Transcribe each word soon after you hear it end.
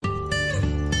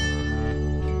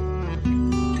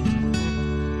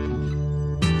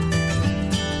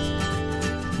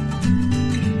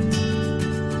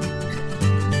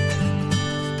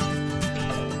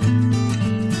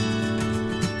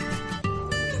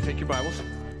Take your Bibles.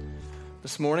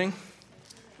 This morning,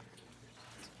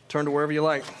 turn to wherever you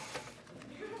like.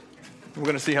 We're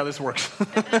going to see how this works.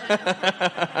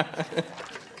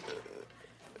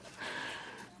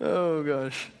 Oh,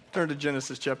 gosh. Turn to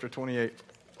Genesis chapter 28.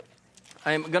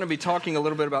 I am going to be talking a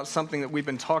little bit about something that we've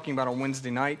been talking about on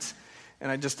Wednesday nights,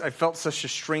 and I felt such a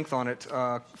strength on it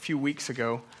a few weeks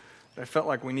ago that I felt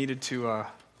like we needed to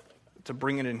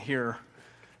bring it in here.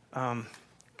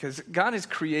 Because God has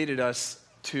created us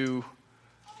to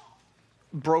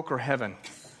broker heaven.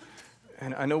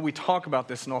 And I know we talk about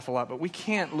this an awful lot, but we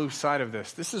can't lose sight of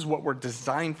this. This is what we're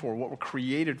designed for, what we're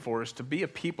created for, is to be a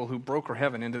people who broker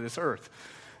heaven into this earth.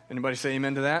 Anybody say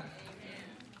amen to that? Amen.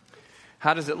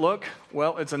 How does it look?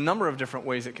 Well, it's a number of different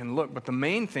ways it can look, but the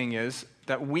main thing is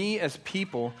that we as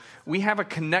people, we have a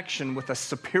connection with a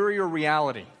superior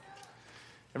reality.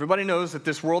 Everybody knows that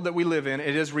this world that we live in,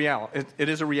 it is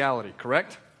a reality,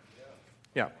 correct?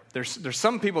 Yeah. There's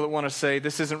some people that want to say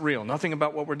this isn't real. Nothing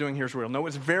about what we're doing here is real. No,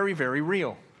 it's very, very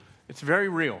real. It's very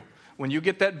real. When you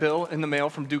get that bill in the mail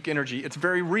from Duke Energy, it's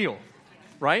very real,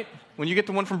 right? When you get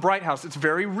the one from Bright House, it's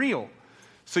very real.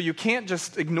 So you can't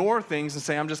just ignore things and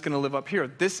say, I'm just going to live up here.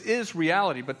 This is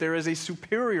reality, but there is a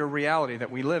superior reality that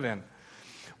we live in.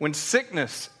 When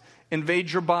sickness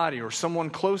invades your body or someone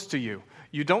close to you,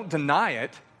 you don't deny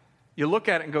it. You look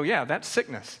at it and go, yeah, that's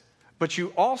sickness. But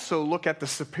you also look at the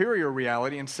superior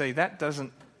reality and say, that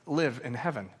doesn't live in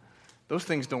heaven. Those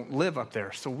things don't live up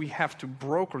there. So we have to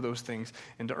broker those things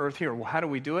into earth here. Well, how do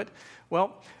we do it?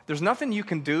 Well, there's nothing you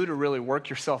can do to really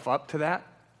work yourself up to that.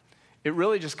 It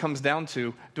really just comes down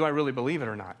to, do I really believe it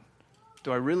or not?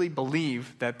 Do I really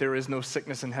believe that there is no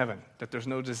sickness in heaven, that there's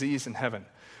no disease in heaven,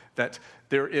 that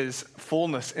there is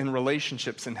fullness in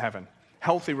relationships in heaven,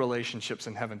 healthy relationships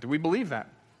in heaven? Do we believe that?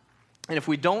 And if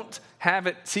we don't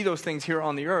see those things here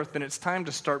on the earth, then it's time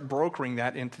to start brokering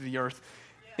that into the earth,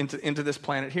 into this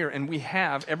planet here. And we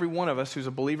have, every one of us who's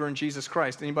a believer in Jesus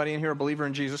Christ. Anybody in here a believer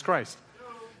in Jesus Christ?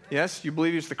 Yes? You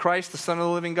believe he's the Christ, the Son of the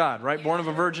living God, right? Born of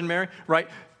a Virgin Mary, right?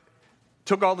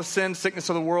 Took all the sin, sickness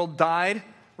of the world, died,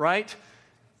 right?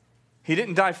 He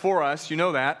didn't die for us, you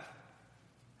know that.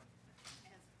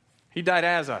 He died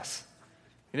as us.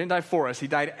 He didn't die for us, he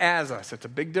died as us. It's a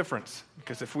big difference,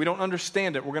 because if we don't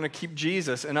understand it, we're going to keep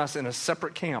Jesus and us in a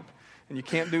separate camp, and you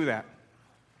can't do that.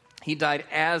 He died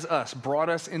as us, brought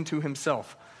us into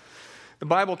himself. The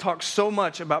Bible talks so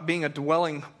much about being a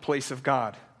dwelling place of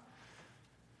God.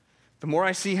 The more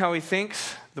I see how he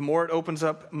thinks, the more it opens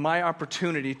up my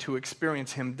opportunity to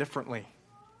experience him differently.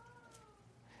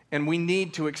 And we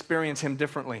need to experience him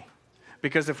differently.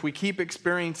 Because if we keep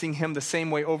experiencing him the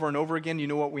same way over and over again, you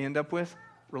know what we end up with?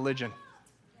 Religion.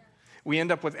 We end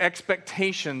up with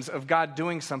expectations of God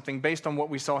doing something based on what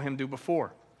we saw him do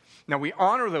before. Now, we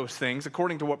honor those things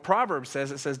according to what Proverbs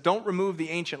says. It says, don't remove the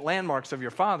ancient landmarks of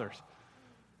your fathers.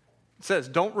 It says,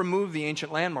 don't remove the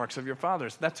ancient landmarks of your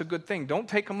fathers. That's a good thing. Don't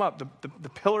take them up. The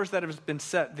pillars that have been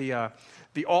set,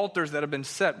 the altars that have been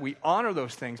set, we honor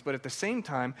those things. But at the same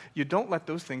time, you don't let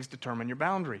those things determine your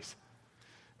boundaries.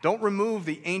 Don't remove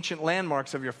the ancient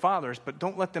landmarks of your fathers, but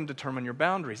don't let them determine your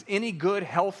boundaries. Any good,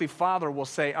 healthy father will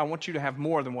say, I want you to have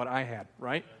more than what I had,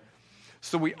 right?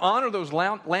 So we honor those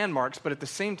landmarks, but at the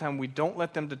same time, we don't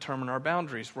let them determine our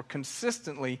boundaries. We're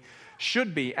consistently,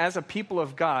 should be, as a people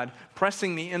of God,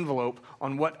 pressing the envelope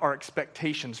on what our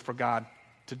expectations for God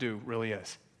to do really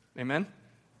is. Amen?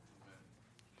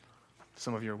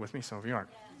 Some of you are with me, some of you aren't.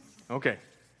 Okay.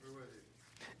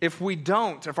 If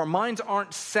our minds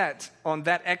aren't set on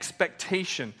that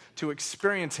expectation to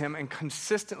experience him and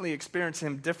consistently experience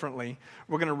him differently,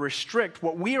 we're going to restrict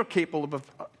what we are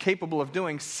capable of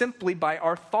doing simply by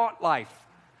our thought life.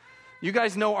 You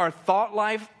guys know our thought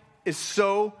life is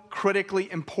so critically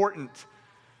important.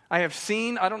 I have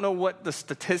seen, I don't know what the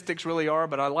statistics really are,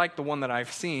 but I like the one that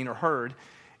I've seen or heard.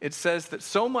 It says that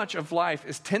so much of life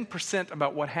is 10%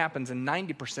 about what happens and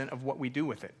 90% of what we do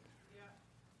with it.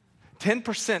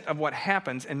 10% of what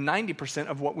happens and 90%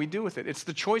 of what we do with it. It's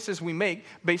the choices we make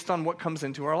based on what comes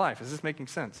into our life. Is this making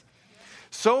sense?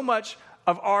 So much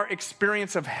of our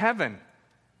experience of heaven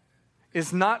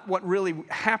is not what really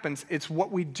happens. It's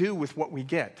what we do with what we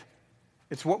get.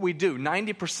 It's what we do.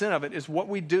 90% of it is what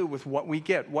we do with what we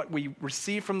get, what we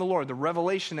receive from the Lord, the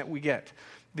revelation that we get,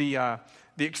 the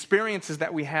experiences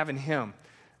that we have in him.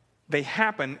 They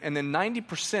happen, and then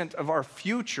 90% of our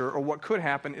future, or what could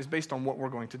happen, is based on what we're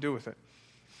going to do with it.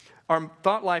 Our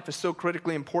thought life is so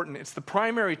critically important. It's the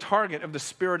primary target of the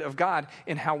Spirit of God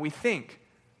in how we think.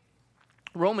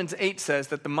 Romans 8 says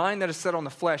that the mind that is set on the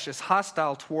flesh is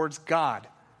hostile towards God.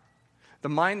 The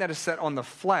mind that is set on the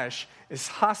flesh is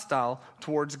hostile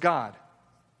towards God.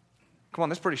 Come on,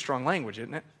 that's pretty strong language,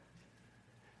 isn't it?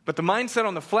 But the mindset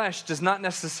on the flesh does not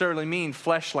necessarily mean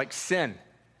flesh like sin.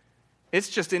 It's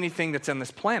just anything that's on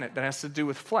this planet that has to do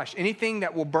with flesh. Anything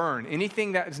that will burn,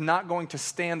 anything that is not going to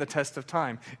stand the test of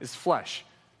time is flesh.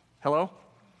 Hello?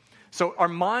 So our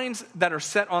minds that are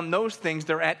set on those things,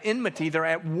 they're at enmity, they're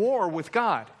at war with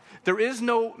God. There is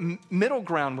no middle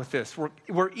ground with this.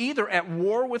 We're either at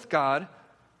war with God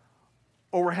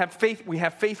or we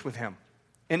have faith with him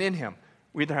and in him.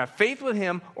 We either have faith with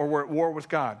him or we're at war with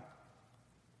God.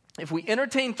 If we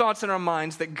entertain thoughts in our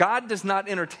minds that God does not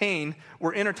entertain,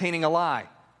 we're entertaining a lie.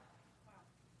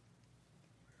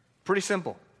 Pretty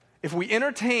simple. If we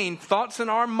entertain thoughts in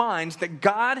our minds that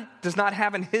God does not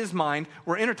have in his mind,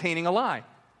 we're entertaining a lie.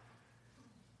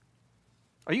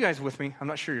 Are you guys with me? I'm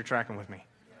not sure you're tracking with me.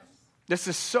 This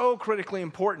is so critically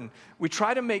important. We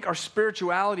try to make our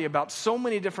spirituality about so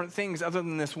many different things other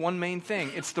than this one main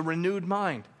thing. It's the renewed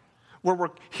mind, where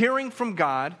we're hearing from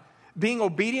God, being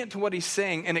obedient to what he's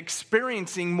saying, and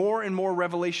experiencing more and more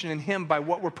revelation in him by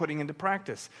what we're putting into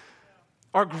practice.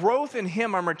 Our growth in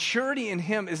him, our maturity in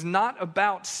him is not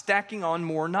about stacking on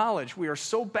more knowledge. We are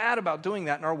so bad about doing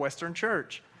that in our Western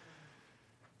church.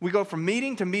 We go from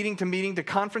meeting to meeting to meeting to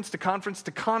conference to conference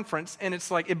to conference, and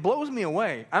it's like, it blows me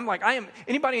away.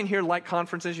 Anybody in here like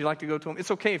conferences? You like to go to them?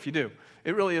 It's okay if you do.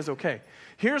 It really is okay.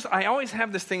 I always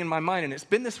have this thing in my mind, and it's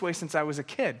been this way since I was a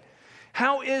kid.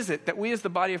 How is it that we as the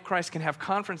body of Christ can have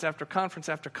conference after conference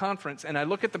after conference, and I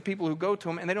look at the people who go to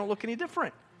them, and they don't look any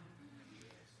different?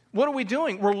 What are we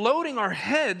doing? We're loading our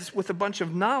heads with a bunch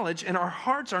of knowledge, and our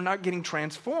hearts are not getting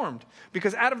transformed,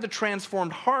 because out of the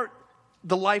transformed heart,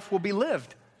 the life will be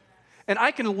lived. And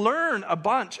I can learn a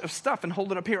bunch of stuff and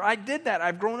hold it up here. I did that.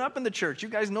 I've grown up in the church. You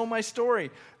guys know my story.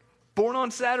 Born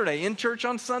on Saturday, in church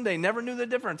on Sunday, never knew the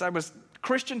difference. I was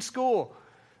Christian school.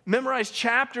 Memorized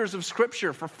chapters of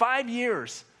Scripture for 5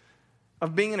 years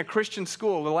of being in a Christian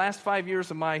school. The last 5 years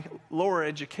of my lower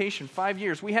education, 5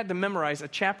 years, we had to memorize a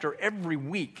chapter every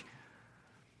week.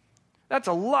 That's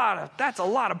a lot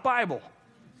of Bible.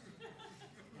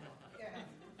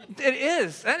 It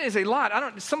is. That is a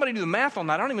lot. Somebody do the math on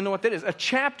that. I don't even know what that is. A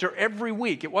chapter every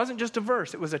week. It wasn't just a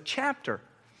verse. It was a chapter.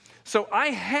 So I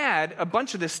had a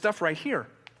bunch of this stuff right here.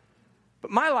 But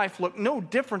my life looked no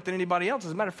different than anybody else.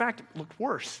 As a matter of fact, it looked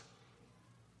worse.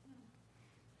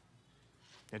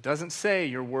 It doesn't say,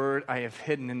 your word I have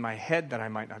hidden in my head that I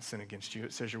might not sin against you.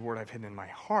 It says, your word I've hidden in my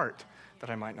heart that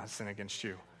I might not sin against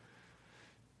you.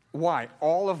 Why?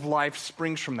 All of life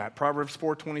springs from that. Proverbs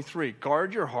 4:23.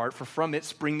 Guard your heart, for from it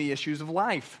spring the issues of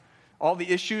life. All the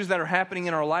issues that are happening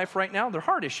in our life right now, they're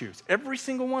heart issues. Every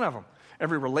single one of them.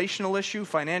 Every relational issue,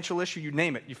 financial issue, you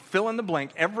name it. You fill in the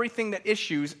blank. Everything that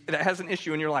has an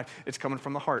issue in your life, it's coming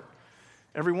from the heart.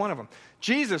 Every one of them.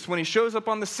 Jesus, when he shows up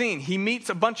on the scene, he meets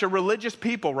a bunch of religious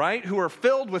people, right, who are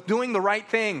filled with doing the right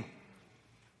thing.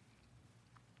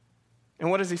 And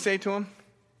what does he say to them?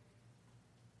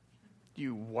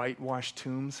 You whitewashed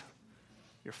tombs,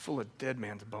 you're full of dead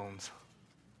man's bones.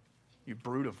 You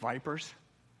brood of vipers.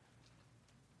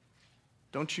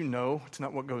 Don't you know it's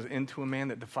not what goes into a man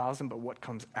that defiles him, but what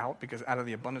comes out? Because out of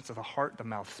the abundance of the heart, the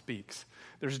mouth speaks.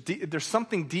 There's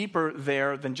something deeper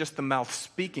there than just the mouth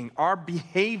speaking. Our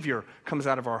behavior comes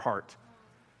out of our heart.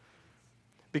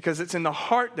 Because it's in the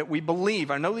heart that we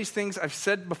believe. I know these things I've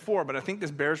said before, but I think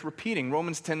this bears repeating.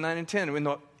 Romans 10:9 and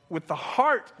 10. With the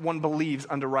heart one believes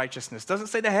unto righteousness. Doesn't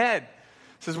say the head.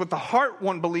 It says with the heart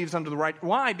one believes unto the right.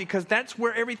 Why? Because that's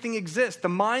where everything exists. The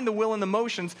mind, the will, and the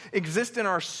emotions exist in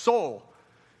our soul.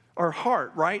 Our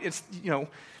heart, right? It's,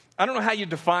 I don't know how you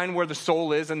define where the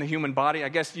soul is in the human body. I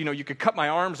guess, you could cut my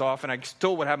arms off and I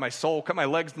still would have my soul. Cut my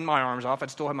legs and my arms off,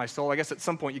 I'd still have my soul. I guess at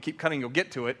some point you keep cutting, you'll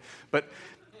get to it. But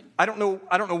I don't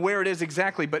know where it is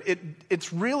exactly, but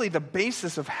it's really the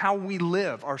basis of how we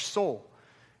live, our soul.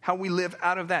 How we live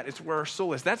out of that. It's where our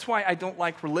soul is. That's why I don't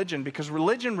like religion, because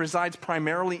religion resides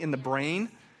primarily in the brain,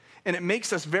 and it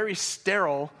makes us very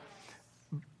sterile,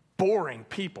 boring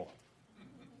people.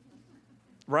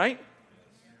 Right?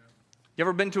 You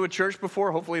ever been to a church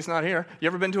before? Hopefully it's not here. You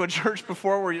ever been to a church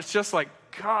before where it's just like,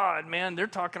 God, man, they're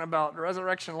talking about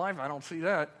resurrection life. I don't see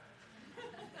that.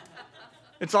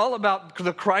 It's all about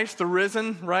the Christ, the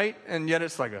risen, right? And yet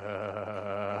it's like,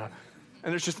 and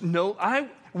there's just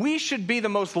we should be the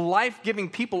most life-giving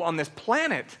people on this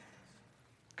planet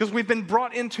because we've been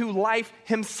brought into life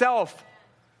himself.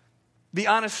 The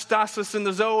anastasis and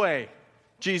the zoe.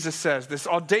 Jesus says, this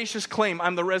audacious claim,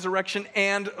 I'm the resurrection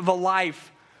and the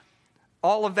life.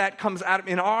 All of that comes out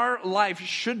in our life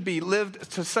should be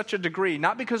lived to such a degree,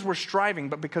 not because we're striving,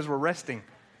 but because we're resting.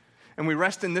 And we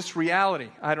rest in this reality.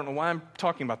 I don't know why I'm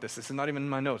talking about this. This is not even in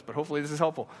my notes, but hopefully this is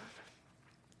helpful.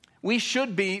 We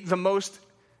should be the most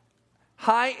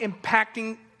high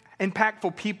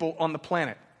impactful people on the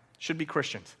planet. Should be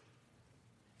Christians.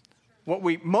 What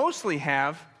we mostly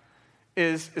have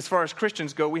is, as far as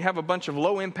Christians go, we have a bunch of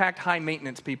low impact, high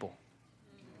maintenance people.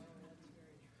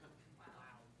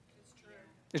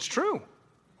 It's true.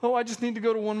 Oh, I just need to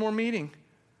go to one more meeting.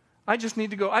 I just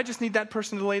need that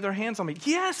person to lay their hands on me.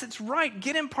 Yes, it's right.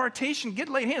 Get impartation, get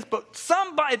laid hands. But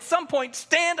somebody at some point,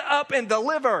 stand up and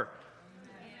deliver.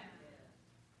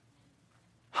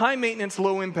 High maintenance,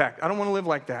 low impact. I don't want to live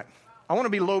like that. I want to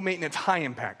be low maintenance, high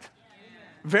impact.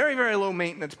 Very, very low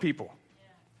maintenance people.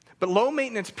 But low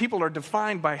maintenance people are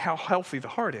defined by how healthy the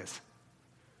heart is,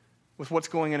 with what's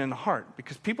going on in the heart.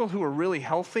 Because people who are really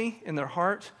healthy in their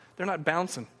heart, they're not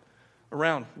bouncing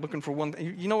around looking for one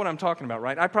thing. You know what I'm talking about,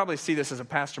 right? I probably see this as a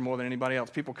pastor more than anybody else.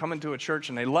 People come into a church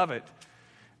and they love it,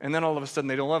 and then all of a sudden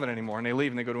they don't love it anymore, and they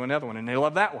leave and they go to another one, and they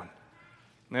love that one.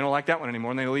 And they don't like that one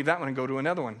anymore, and they leave that one and go to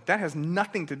another one. That has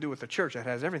nothing to do with the church. That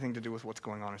has everything to do with what's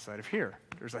going on inside of here.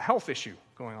 There's a health issue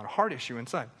going on, a heart issue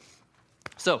inside.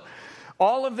 So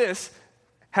all of this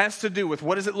has to do with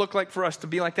what does it look like for us to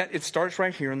be like that? It starts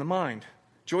right here in the mind.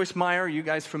 Joyce Meyer, you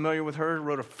guys familiar with her,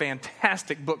 wrote a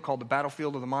fantastic book called The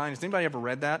Battlefield of the Mind. Has anybody ever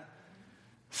read that?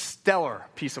 Stellar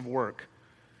piece of work.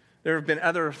 There have been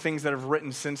other things that have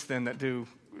written since then that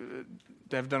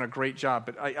have done a great job,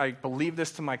 but I believe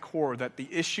this to my core, that the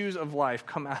issues of life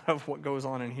come out of what goes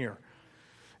on in here.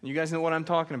 And you guys know what I'm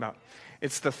talking about.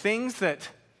 It's the things that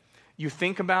you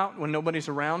think about when nobody's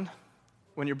around,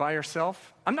 when you're by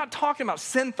yourself. I'm not talking about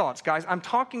sin thoughts, guys. I'm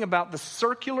talking about the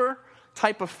circular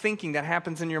type of thinking that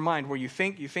happens in your mind where you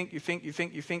think, and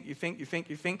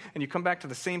you come back to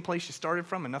the same place you started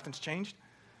from and nothing's changed.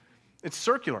 It's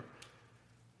circular.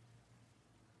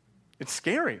 It's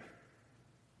scary.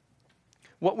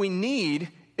 What we need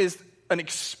is an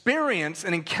experience,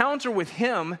 an encounter with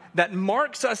Him that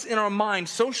marks us in our mind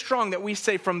so strong that we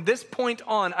say, from this point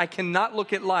on, I cannot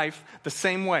look at life the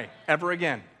same way ever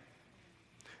again.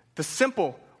 The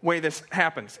simple way this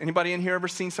happens. Anybody in here ever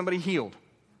seen somebody healed?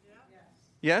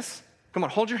 Yes? Come on,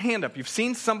 hold your hand up. You've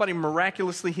seen somebody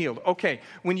miraculously healed. Okay,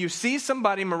 when you see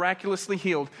somebody miraculously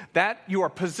healed, that you are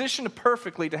positioned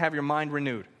perfectly to have your mind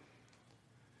renewed.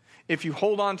 If you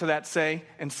hold on to that, say,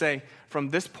 from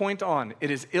this point on,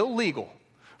 it is illegal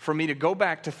for me to go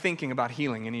back to thinking about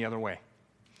healing any other way.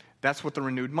 That's what the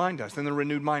renewed mind does. Then the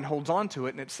renewed mind holds on to it,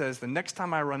 and it says, the next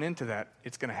time I run into that,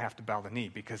 it's going to have to bow the knee,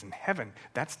 because in heaven,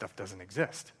 that stuff doesn't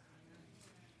exist.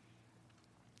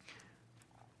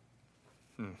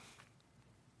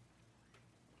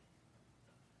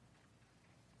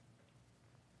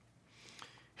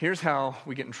 Here's how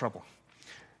we get in trouble.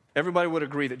 Everybody would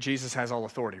agree that Jesus has all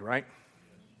authority, right?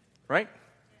 Right?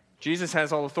 Jesus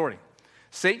has all authority.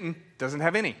 Satan doesn't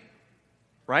have any,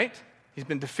 right? He's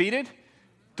been defeated,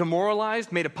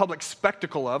 demoralized, made a public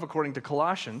spectacle of, according to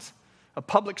Colossians, a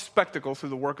public spectacle through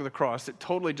the work of the cross. It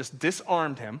totally just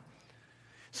disarmed him,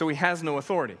 so he has no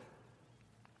authority.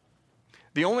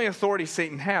 The only authority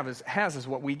Satan has is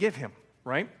what we give him,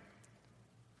 right?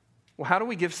 Well, how do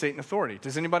we give Satan authority?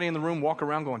 Does anybody in the room walk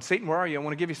around going, Satan, where are you? I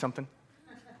want to give you something.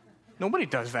 Nobody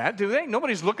does that, do they?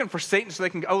 Nobody's looking for Satan so they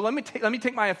can go, let me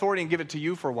take my authority and give it to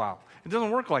you for a while. It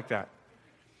doesn't work like that.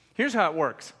 Here's how it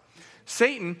works.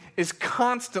 Satan is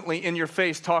constantly in your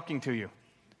face talking to you.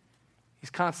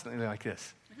 He's constantly like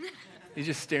this. He's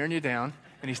just staring you down,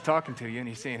 and he's talking to you, and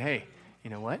he's saying, hey, you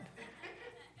know what?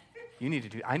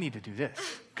 I need to do this.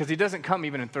 Because he doesn't come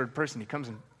even in third person. He comes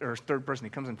in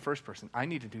first person. I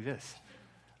need to do this.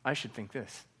 I should think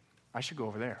this. I should go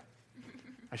over there.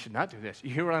 I should not do this.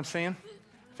 You hear what I'm saying?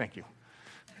 Thank you.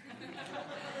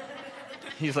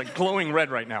 He's like glowing red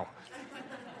right now.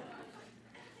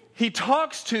 He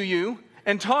talks to you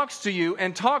and talks to you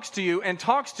and talks to you and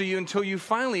talks to you until you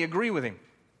finally agree with him.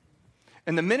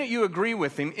 And the minute you agree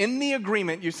with him, in the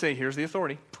agreement, you say, here's the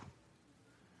authority.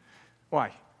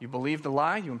 Why? You believe the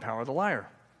lie, you empower the liar.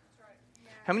 That's right.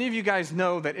 Yeah. How many of you guys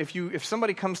know that if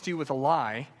somebody comes to you with a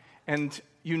lie and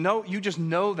you just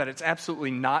know that it's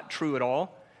absolutely not true at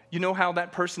all, you know how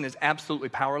that person is absolutely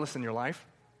powerless in your life?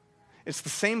 It's the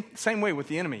same way with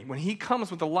the enemy. When he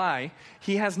comes with a lie,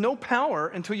 he has no power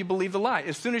until you believe the lie.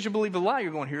 As soon as you believe the lie,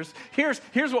 you're going,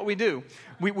 here's what we do.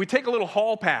 We take a little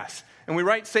hall pass, and we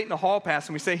write Satan a hall pass,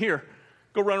 and we say, here,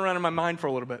 go run around in my mind for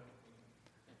a little bit.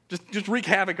 Just wreak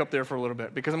havoc up there for a little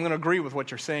bit, because I'm going to agree with what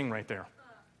you're saying right there.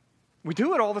 We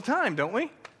do it all the time, don't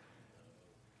we?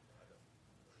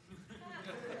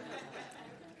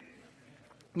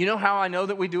 You know how I know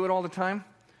that we do it all the time?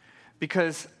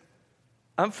 Because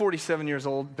I'm 47 years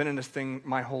old, been in this thing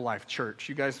my whole life, church.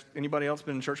 You guys, anybody else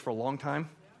been in church for a long time?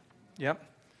 Yep.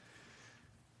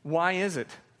 Why is it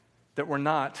that we're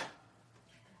not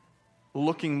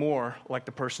looking more like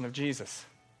the person of Jesus?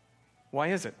 Why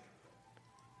is it?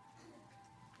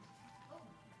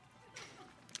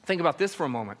 Think about this for a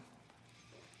moment.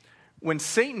 When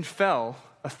Satan fell,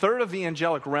 a third of the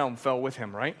angelic realm fell with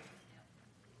him, right?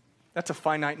 That's a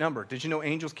finite number. Did you know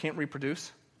angels can't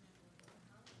reproduce?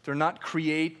 They're not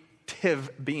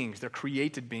creative beings. They're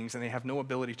created beings, and they have no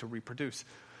ability to reproduce.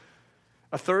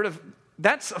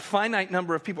 That's a finite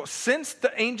number of people. Since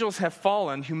the angels have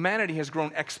fallen, humanity has grown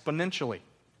exponentially.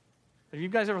 Have you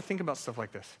guys ever think about stuff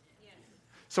like this? Yes.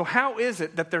 So how is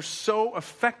it that they're so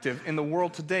effective in the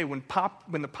world today when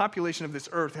the population of this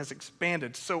earth has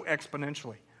expanded so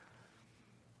exponentially?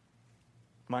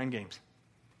 Mind games.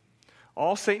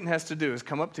 All Satan has to do is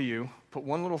come up to you, put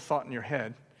one little thought in your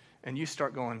head, and you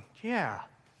start going, yeah.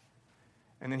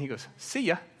 And then he goes, see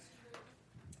ya.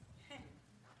 And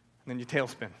then you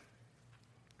tailspin.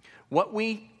 What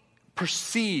we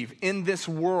perceive in this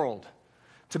world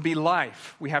to be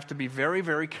life, we have to be very,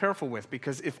 very careful with,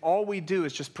 because if all we do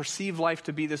is just perceive life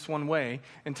to be this one way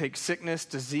and take sickness,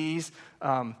 disease,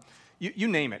 you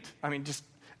name it. I mean, just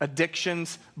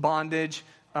addictions, bondage,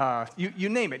 you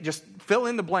name it. Just fill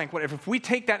in the blank. Whatever. If we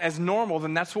take that as normal,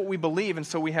 then that's what we believe, and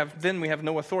so we have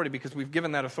no authority because we've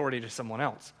given that authority to someone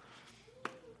else.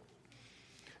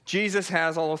 Jesus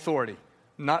has all authority,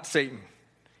 not Satan.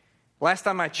 Last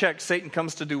time I checked, Satan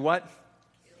comes to do what?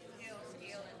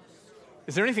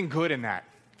 Is there anything good in that?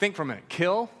 Think for a minute.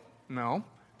 Kill? No.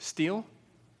 Steal?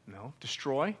 No.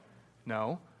 Destroy?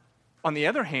 No. On the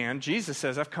other hand, Jesus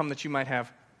says, I've come that you might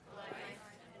have life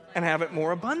and have it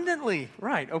more abundantly.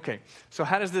 Right, okay. So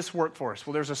how does this work for us?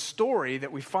 Well, there's a story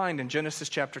that we find in Genesis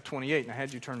chapter 28. And I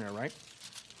had you turn there, right?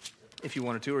 If you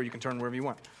wanted to, or you can turn wherever you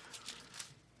want.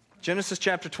 Genesis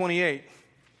chapter 28.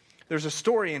 There's a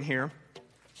story in here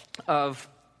of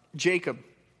Jacob.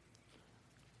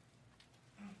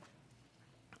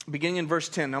 Beginning in verse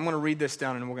 10. I'm going to read this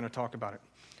down and we're going to talk about it.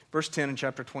 Verse 10 in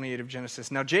chapter 28 of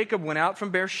Genesis. Now Jacob went out from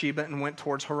Beersheba and went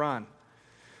towards Haran.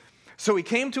 So he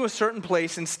came to a certain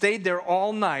place and stayed there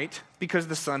all night because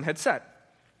the sun had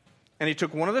set. And he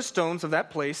took one of the stones of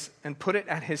that place and put it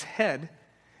at his head,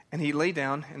 and he lay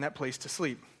down in that place to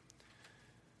sleep.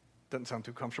 Doesn't sound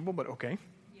too comfortable, but okay.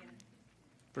 Yeah.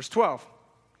 Verse 12.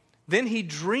 Then he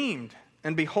dreamed,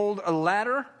 and behold, a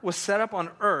ladder was set up on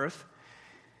earth,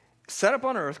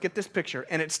 get this picture,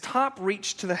 and its top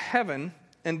reached to the heaven,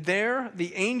 and there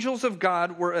the angels of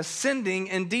God were ascending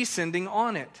and descending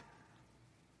on it.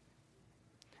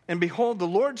 And behold, the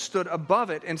Lord stood above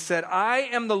it and said, I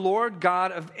am the Lord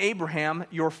God of Abraham,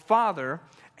 your father,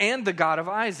 and the God of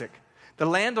Isaac. The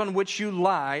land on which you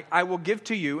lie, I will give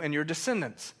to you and your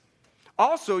descendants.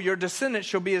 Also, your descendants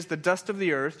shall be as the dust of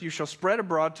the earth. You shall spread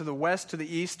abroad to the west, to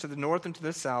the east, to the north, and to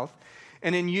the south.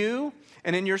 And in you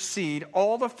and in your seed,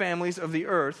 all the families of the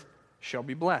earth shall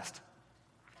be blessed.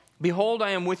 Behold, I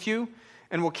am with you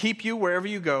and will keep you wherever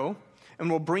you go, and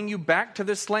will bring you back to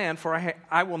this land, for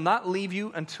I will not leave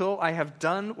you until I have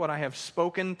done what I have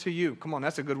spoken to you. Come on,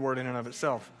 that's a good word in and of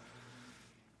itself.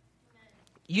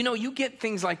 You know, you get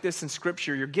things like this in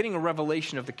Scripture. You're getting a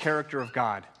revelation of the character of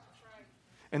God.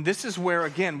 And this is where,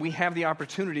 again, we have the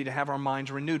opportunity to have our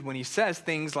minds renewed when he says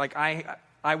things like,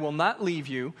 I will not leave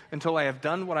you until I have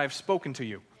done what I have spoken to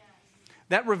you.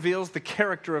 That reveals the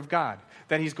character of God,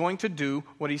 that he's going to do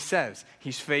what he says.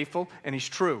 He's faithful and he's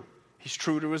true. He's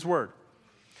true to his word.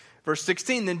 Verse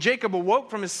 16, then Jacob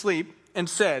awoke from his sleep and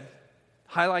said,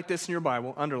 highlight this in your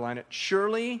Bible, underline it,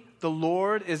 surely the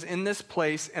Lord is in this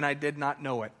place and I did not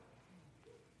know it.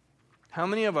 How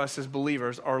many of us as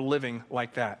believers are living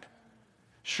like that?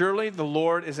 Surely the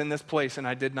Lord is in this place and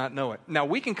I did not know it. Now,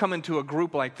 we can come into a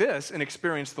group like this and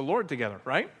experience the Lord together,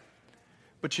 right?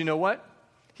 But you know what?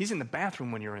 He's in the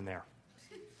bathroom when you're in there.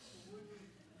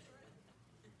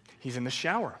 He's in the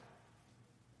shower.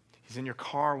 He's in your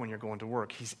car when you're going to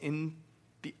work. He's in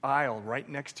the aisle right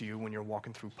next to you when you're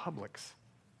walking through Publix.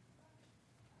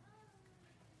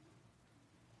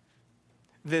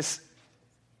 This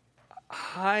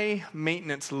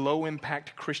high-maintenance,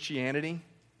 low-impact Christianity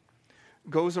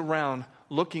goes around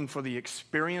looking for the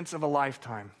experience of a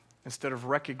lifetime instead of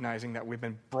recognizing that we've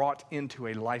been brought into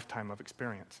a lifetime of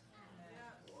experience.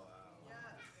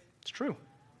 It's true.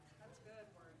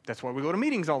 That's why we go to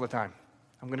meetings all the time.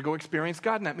 I'm going to go experience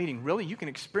God in that meeting. Really? You can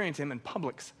experience him in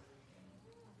Publix.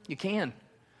 You can.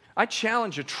 I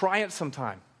challenge you, try it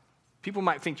sometime. People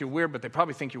might think you're weird, but they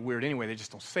probably think you're weird anyway. They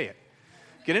just don't say it.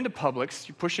 Get into Publix.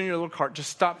 You push in your little cart. Just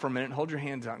stop for a minute and hold your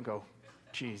hands out and go,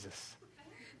 Jesus.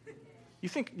 You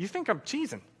think I'm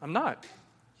teasing. I'm not.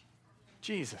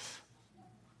 Jesus.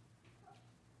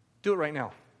 Do it right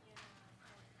now.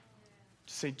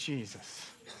 Say, Jesus.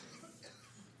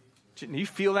 Do you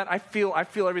feel that? I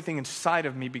feel everything inside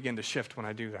of me begin to shift when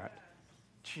I do that.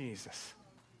 Jesus.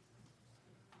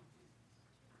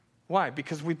 Why?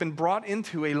 Because we've been brought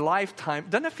into a lifetime.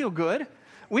 Doesn't it feel good?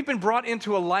 We've been brought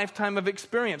into a lifetime of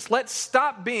experience. Let's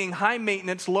stop being high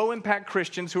maintenance, low impact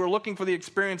Christians who are looking for the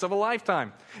experience of a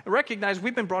lifetime. And recognize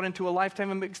we've been brought into a lifetime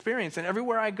of experience. And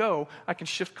everywhere I go, I can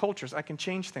shift cultures. I can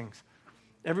change things.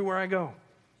 Everywhere I go.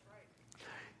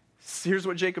 Here's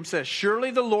what Jacob says.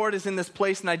 Surely the Lord is in this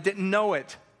place and I didn't know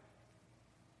it.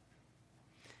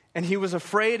 And he was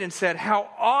afraid and said, how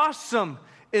awesome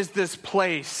is this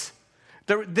place?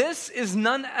 This is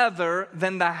none other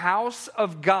than the house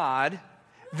of God.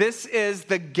 This is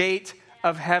the gate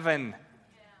of heaven.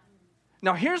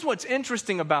 Now, here's what's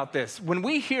interesting about this. When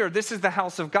we hear this is the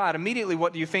house of God, immediately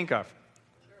what do you think of?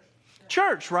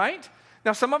 Church, right?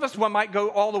 Now, some of us might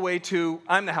go all the way to,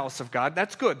 I'm the house of God.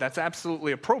 That's good. That's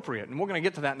absolutely appropriate. And we're going to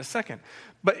get to that in a second.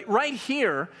 But right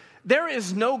here, there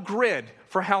is no grid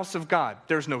for house of God.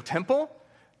 There's no temple.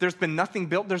 There's been nothing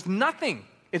built. There's nothing.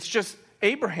 It's just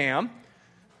Abraham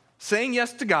saying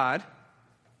yes to God,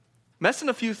 messing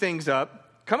a few things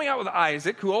up, coming out with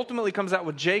Isaac, who ultimately comes out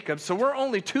with Jacob. So we're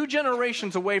only 2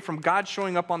 generations away from God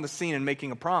showing up on the scene and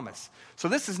making a promise. So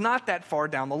this is not that far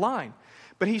down the line.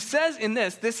 But he says in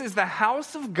this is the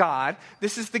house of God,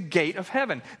 this is the gate of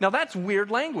heaven. Now that's weird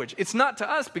language. It's not to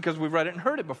us because we've read it and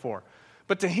heard it before.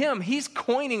 But to him, he's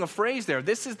coining a phrase there.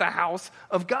 This is the house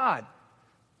of God.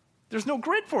 There's no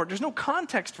grid for it. There's no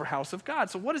context for house of God.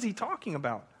 So what is he talking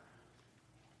about?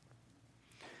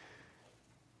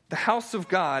 The house of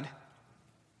God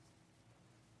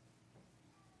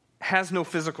has no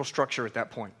physical structure at that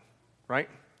point, right?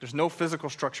 There's no physical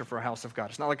structure for a house of God.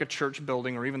 It's not like a church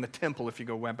building or even the temple if you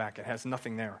go way back. It has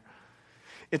nothing there.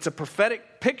 It's a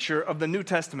prophetic picture of the New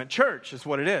Testament church is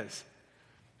what it is.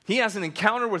 He has an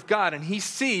encounter with God and he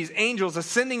sees angels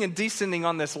ascending and descending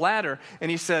on this ladder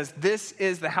and he says, this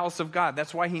is the house of God.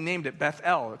 That's why he named it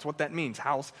Bethel. That's what that means,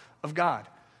 house of God.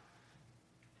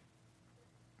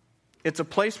 It's a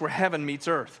place where heaven meets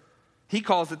earth. He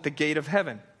calls it the gate of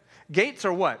heaven. Gates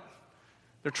are what?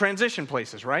 They're transition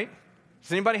places, right?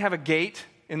 Does anybody have a gate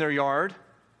in their yard?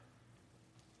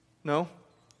 No?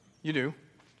 You do.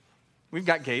 We've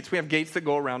got gates. We have gates that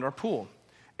go around our pool.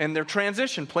 And they're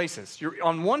transition places. You're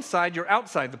on one side, you're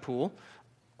outside the pool.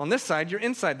 On this side, you're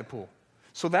inside the pool.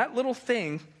 So that little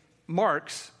thing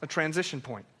marks a transition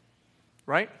point,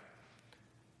 right?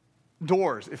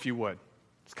 Doors, if you would.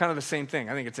 It's kind of the same thing.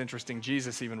 I think it's interesting.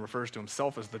 Jesus even refers to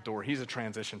himself as the door. He's a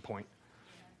transition point.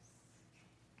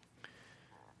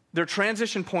 They're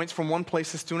transition points from one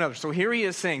place to another. So here he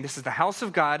is saying, this is the house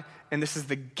of God, and this is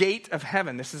the gate of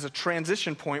heaven. This is a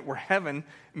transition point where heaven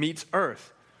meets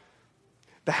earth.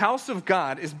 The house of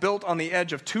God is built on the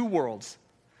edge of 2 worlds,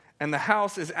 and the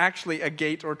house is actually a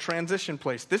gate or transition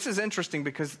place. This is interesting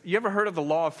because you ever heard of the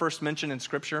law of first mention in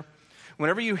Scripture?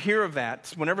 Whenever you hear of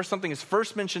that, whenever something is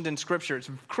first mentioned in Scripture, it's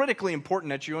critically important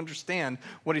that you understand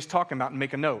what he's talking about and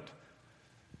make a note.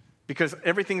 Because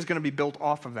everything's going to be built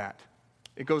off of that.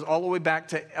 It goes all the way back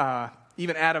to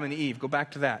even Adam and Eve. Go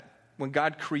back to that. When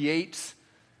God creates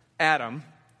Adam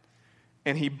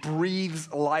and he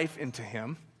breathes life into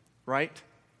him, right?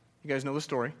 You guys know the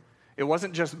story. It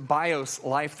wasn't just bios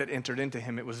life that entered into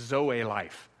him. It was Zoe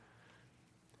life.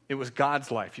 It was God's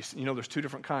life. You know there's 2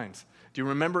 different kinds. Do you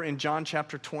remember in John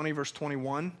chapter 20, verse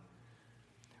 21,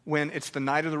 when it's the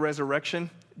night of the resurrection,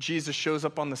 Jesus shows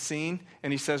up on the scene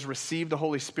and he says, receive the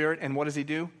Holy Spirit. And what does he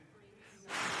do?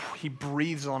 He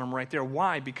breathes on him right there.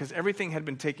 Why? Because everything had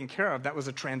been taken care of. That was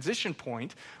a transition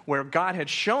point where God had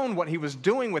shown what he was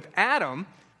doing with Adam.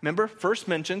 Remember, first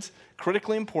mentions,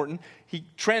 critically important. He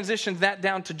transitions that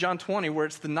down to John 20, where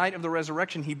it's the night of the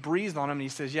resurrection. He breathed on him and he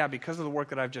says, yeah, because of the work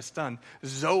that I've just done,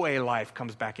 Zoe life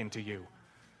comes back into you.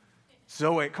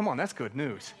 Zoe, come on, that's good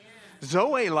news.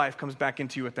 Zoe life comes back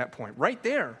into you at that point, right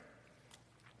there.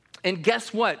 And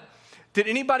guess what? Did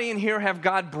anybody in here have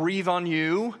God breathe on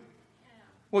you?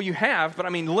 Well, you have, but I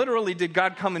mean, literally, did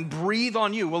God come and breathe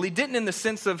on you? Well, he didn't in the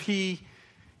sense of he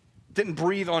didn't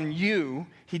breathe on you.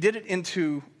 He did it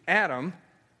into Adam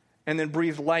and then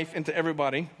breathed life into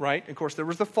everybody, right? Of course, there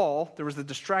was the fall. There was the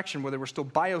distraction where they were still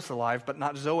bios alive, but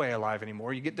not Zoe alive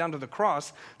anymore. You get down to the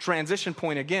cross, transition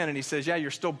point again, and he says, yeah,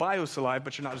 you're still bios alive,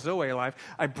 but you're not Zoe alive.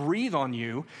 I breathe on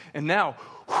you, and now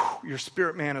your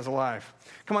spirit man is alive.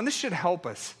 Come on, this should help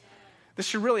us. This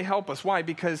should really help us. Why?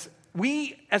 Because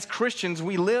we, as Christians,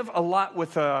 we live a lot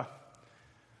with an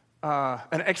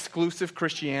exclusive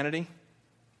Christianity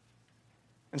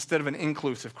instead of an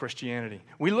inclusive Christianity.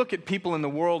 We look at people in the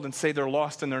world and say they're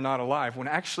lost and they're not alive, when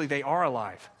actually they are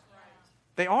alive.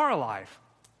 They are alive.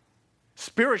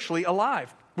 spiritually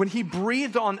alive. When he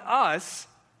breathed on us,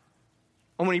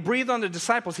 and when he breathed on the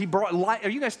disciples, he brought life. Are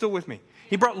you guys still with me?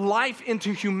 He brought life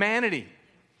into humanity.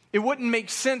 It wouldn't make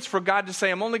sense for God to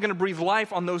say, I'm only going to breathe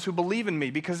life on those who believe in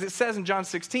me, because it says in John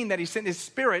 16 that he sent his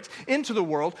Spirit into the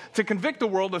world to convict the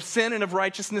world of sin and of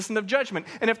righteousness and of judgment.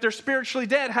 And if they're spiritually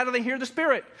dead, how do they hear the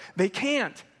Spirit? They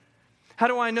can't. How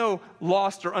do I know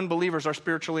lost or unbelievers are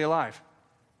spiritually alive?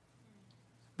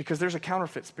 Because there's a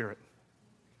counterfeit spirit.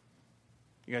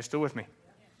 You guys still with me?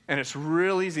 And it's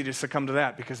real easy to succumb to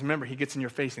that, because remember, he gets in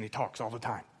your face and he talks all the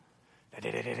time. And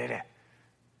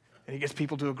he gets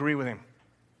people to agree with him.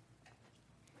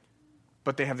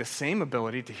 But they have the same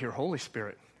ability to hear Holy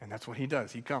Spirit, and that's what he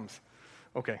does. He comes.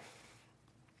 Okay.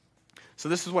 So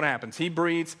this is what happens. He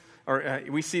breathes,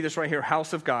 we see this right here,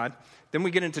 house of God. Then we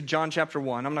get into John chapter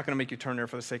 1. I'm not going to make you turn there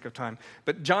for the sake of time.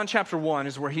 But John chapter 1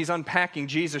 is where he's unpacking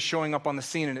Jesus showing up on the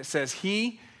scene, and it says,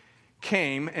 he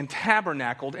came and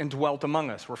tabernacled and dwelt among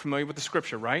us. We're familiar with the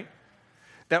scripture, right?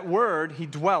 That word, he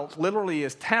dwelt, literally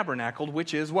is tabernacled,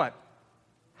 which is what?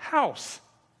 House.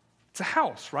 It's a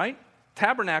house, right?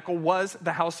 Tabernacle was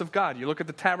the house of God. You look at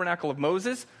the tabernacle of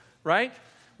Moses, right?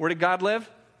 Where did God live?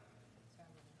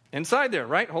 Inside there,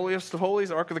 right? Holiest of Holies,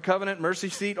 Ark of the Covenant, mercy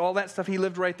seat, all that stuff. He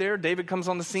lived right there. David comes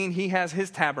on the scene. He has his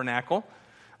tabernacle.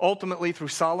 Ultimately, through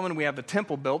Solomon, we have the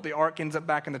temple built. The ark ends up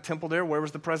back in the temple there. Where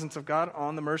was the presence of God?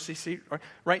 On the mercy seat,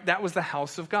 right? That was the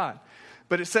house of God.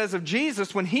 But it says of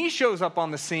Jesus, when he shows up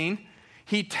on the scene,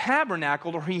 he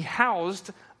tabernacled, or he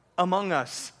housed among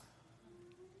us.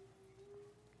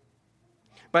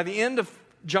 By the end of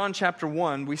John chapter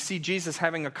 1, we see Jesus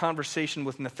having a conversation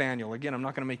with Nathanael. Again, I'm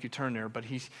not going to make you turn there, but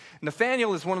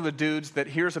Nathanael is one of the dudes that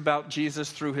hears about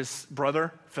Jesus through his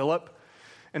brother, Philip.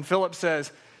 And Philip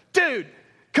says, dude,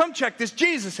 come check this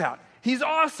Jesus out. He's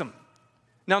awesome.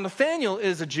 Now, Nathanael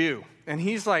is a Jew, and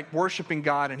he's like worshiping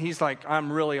God, and he's like,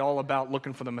 I'm really all about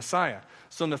looking for the Messiah.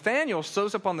 So Nathanael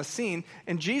shows up on the scene,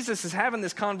 and Jesus is having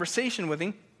this conversation with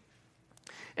him.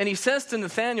 And he says to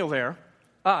Nathanael there,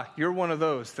 you're one of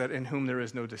those that in whom there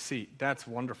is no deceit. That's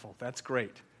wonderful. That's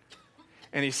great.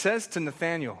 And he says to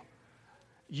Nathanael,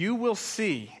 you will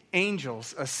see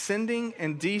angels ascending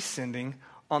and descending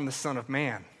on the Son of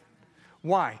Man.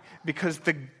 Why? Because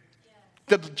the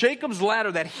Jacob's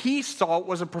ladder that he saw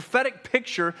was a prophetic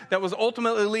picture that was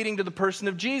ultimately leading to the person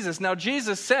of Jesus. Now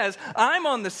Jesus says, I'm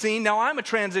on the scene. Now I'm a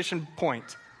transition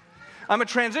point. I'm a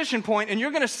transition point, and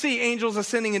you're going to see angels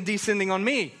ascending and descending on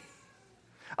me.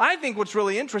 I think what's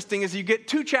really interesting is you get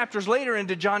 2 chapters later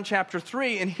into John chapter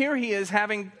 3, and here he is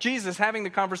Jesus having the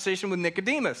conversation with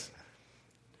Nicodemus,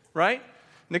 right?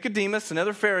 Nicodemus,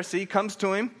 another Pharisee, comes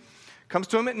to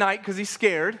him at night because he's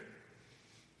scared.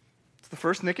 It's the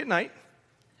first Nick at night.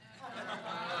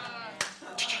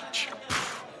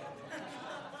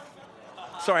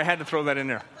 Sorry, I had to throw that in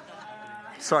there.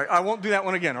 Sorry, I won't do that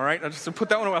one again, all right? I'll just put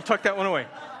that one away. I'll tuck that one away.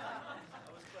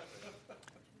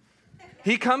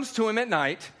 He comes to him at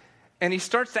night, and he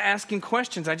starts to ask him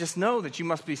questions. I just know that you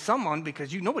must be someone,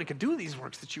 because nobody could do these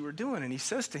works that you were doing. And he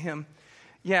says to him,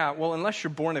 yeah, well, unless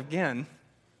you're born again.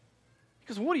 He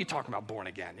goes, what are you talking about, born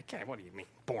again? What do you mean,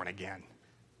 born again?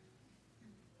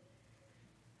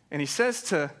 And he says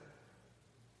to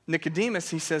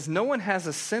Nicodemus, he says, no one has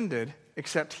ascended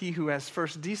except he who has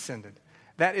first descended.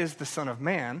 That is the Son of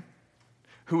Man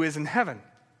who is in heaven.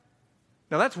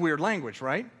 Now, that's weird language,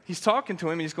 right? He's talking to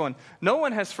him, and he's going, no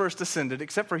one has first ascended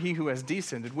except for he who has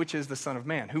descended, which is the Son of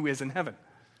Man, who is in heaven.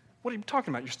 What are you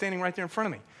talking about? You're standing right there in front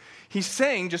of me. He's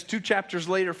saying, just 2 chapters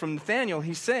later from Nathanael,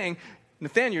 he's saying,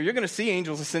 Nathanael, you're going to see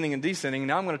angels ascending and descending.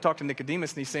 Now I'm going to talk to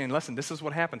Nicodemus, and he's saying, listen, this is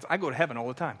what happens. I go to heaven all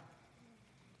the time.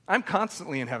 I'm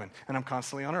constantly in heaven, and I'm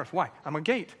constantly on earth. Why? I'm a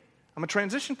gate. I'm a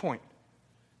transition point.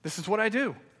 This is what I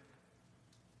do.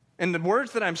 And the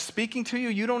words that I'm speaking to you,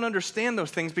 you don't understand those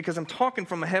things because I'm talking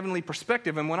from a heavenly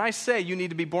perspective. And when I say you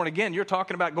need to be born again, you're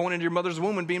talking about going into your mother's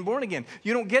womb and being born again.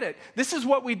 You don't get it. This is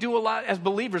what we do a lot as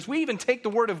believers. We even take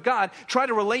the word of God, try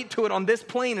to relate to it on this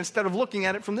plane instead of looking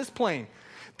at it from this plane.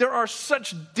 There are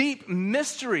such deep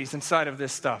mysteries inside of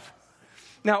this stuff.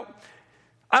 Now,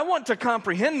 I want to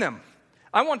comprehend them.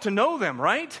 I want to know them,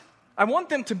 right? I want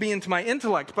them to be into my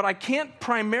intellect, but I can't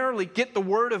primarily get the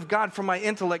word of God from my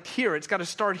intellect here. It's got to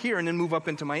start here and then move up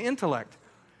into my intellect.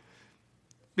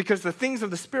 Because the things of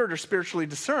the Spirit are spiritually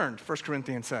discerned, 1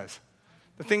 Corinthians says.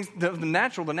 The things of the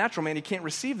natural man, he can't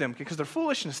receive them because they're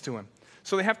foolishness to him.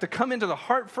 So they have to come into the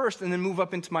heart first and then move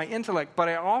up into my intellect. But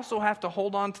I also have to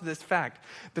hold on to this fact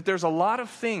that there's a lot of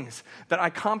things that I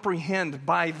comprehend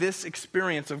by this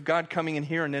experience of God coming in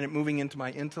here and then it moving into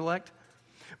my intellect.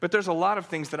 But there's a lot of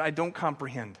things that I don't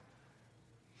comprehend.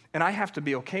 And I have to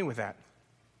be okay with that.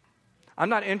 I'm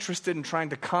not interested in trying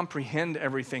to comprehend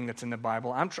everything that's in the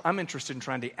Bible. I'm interested in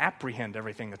trying to apprehend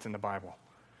everything that's in the Bible,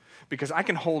 because I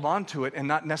can hold on to it and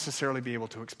not necessarily be able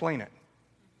to explain it.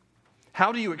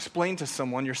 How do you explain to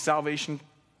someone your salvation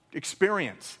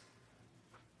experience?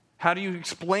 How do you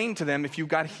explain to them if you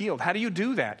got healed? How do you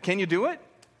do that? Can you do it?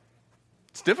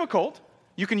 It's difficult.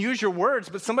 You can use your words,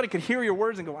 but somebody could hear your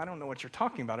words and go, I don't know what you're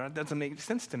talking about. That doesn't make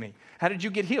sense to me. How did you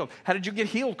get healed? How did you get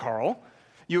healed, Carl?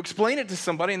 You explain it to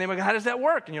somebody and they go, how does that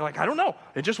work? And you're like, I don't know.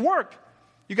 It just worked.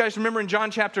 You guys remember in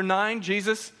John chapter 9,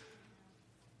 Jesus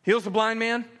heals the blind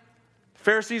man? The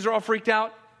Pharisees are all freaked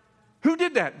out. Who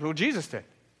did that? Well, Jesus did.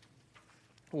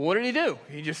 Well, what did he do?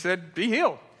 He just said, be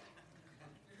healed.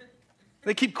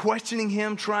 They keep questioning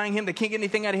him, trying him. They can't get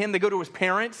anything out of him. They go to his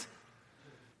parents.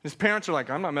 His parents are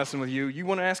like, I'm not messing with you. You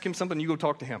want to ask him something, you go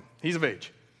talk to him. He's of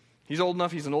age. He's old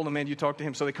enough. He's an older man. You talk to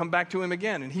him. So they come back to him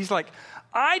again. And he's like,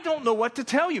 I don't know what to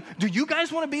tell you. Do you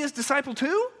guys want to be his disciple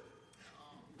too?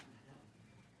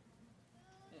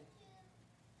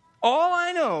 All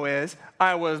I know is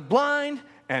I was blind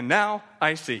and now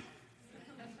I see.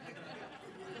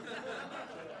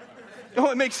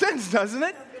 Oh, it makes sense, doesn't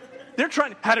it? They're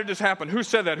trying, how did this happen? Who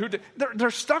said that? Who did?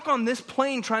 They're stuck on this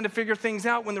plane trying to figure things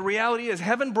out when the reality is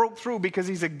heaven broke through because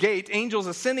he's a gate, angels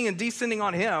ascending and descending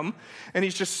on him, and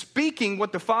he's just speaking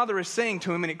what the Father is saying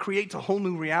to him, and it creates a whole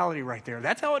new reality right there.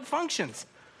 That's how it functions.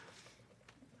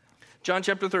 John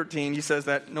chapter 13, he says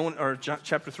that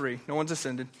chapter 3, no one's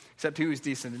ascended except he who is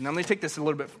descended. Now let me take this a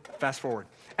little bit fast forward.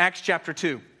 Acts chapter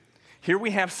 2. Here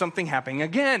we have something happening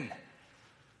again.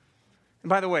 And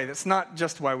by the way, that's not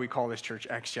just why we call this church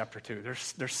Acts chapter 2.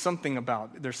 There's something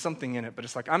in it, but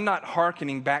it's like, I'm not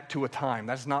hearkening back to a time.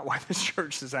 That's not why this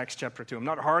church is Acts chapter 2. I'm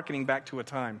not hearkening back to a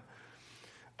time.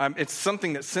 It's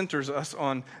something that centers us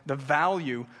on the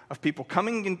value of people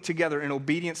coming in together in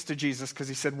obedience to Jesus, because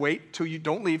he said, wait till you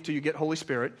don't leave till you get Holy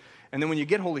Spirit. And then when you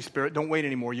get Holy Spirit, don't wait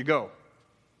anymore, you go.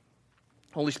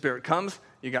 Holy Spirit comes,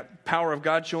 you got power of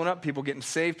God showing up, people getting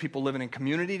saved, people living in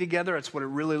community together. That's what it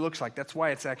really looks like. That's why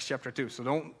it's Acts chapter 2.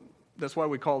 That's why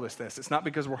we call this. It's not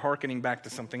because we're hearkening back to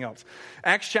something else.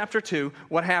 Acts chapter 2,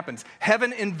 what happens?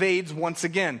 Heaven invades once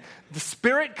again. The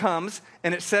Spirit comes,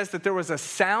 and it says that there was a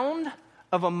sound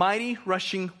of a mighty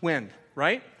rushing wind,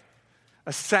 right?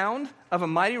 A sound of a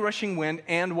mighty rushing wind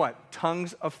and what?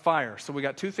 Tongues of fire. So we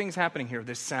got two things happening here.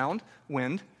 This sound,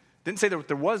 wind. Didn't say that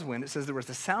there was wind. It says there was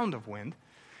the sound of wind.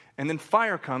 And then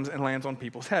fire comes and lands on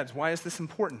people's heads. Why is this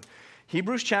important?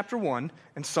 Hebrews chapter 1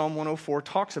 and Psalm 104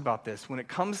 talks about this. When it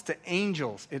comes to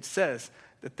angels, it says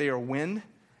that they are wind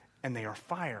and they are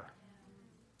fire.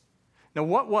 Now,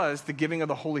 what was the giving of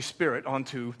the Holy Spirit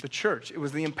onto the church? It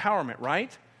was the empowerment,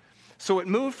 right? So it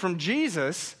moved from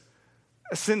Jesus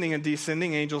ascending and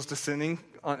descending, angels descending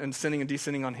and ascending and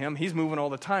descending on him. He's moving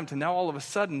all the time to now all of a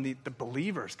sudden the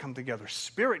believers come together.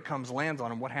 Spirit comes, lands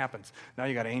on them. What happens? Now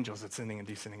you got angels ascending and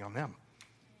descending on them.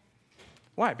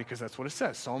 Why? Because that's what it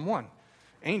says. Psalm 1.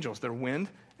 Angels, they're wind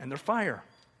and they're fire.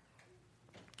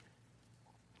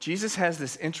 Jesus has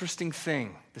this interesting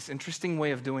thing, this interesting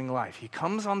way of doing life. He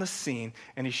comes on the scene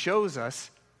and he shows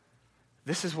us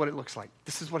this is what it looks like.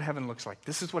 This is what heaven looks like.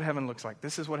 This is what heaven looks like.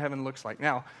 This is what heaven looks like.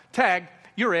 Now, tag,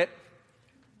 you're it.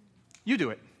 You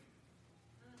do it.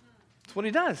 That's what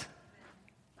he does.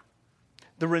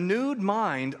 The renewed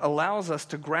mind allows us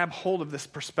to grab hold of this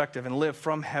perspective and live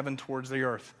from heaven towards the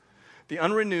earth. The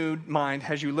unrenewed mind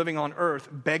has you living on earth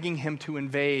begging him to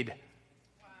invade.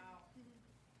 Wow.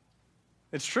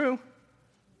 It's true.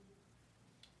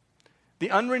 The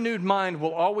unrenewed mind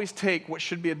will always take what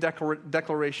should be a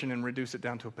declaration and reduce it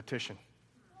down to a petition.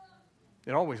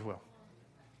 It always will.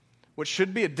 What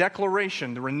should be a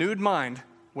declaration, the renewed mind,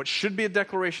 what should be a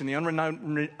declaration, the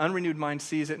unrenewed mind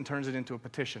sees it and turns it into a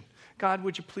petition. God,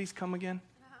 would you please come again?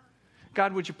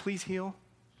 God, would you please heal?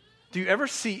 Do you ever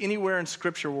see anywhere in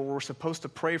Scripture where we're supposed to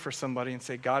pray for somebody and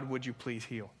say, God, would you please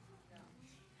heal?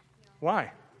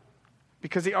 Why?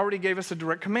 Because he already gave us a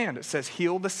direct command. It says,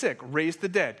 heal the sick, raise the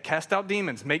dead, cast out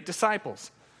demons, make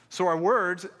disciples. So our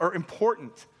words are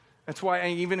important. That's why I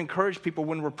even encourage people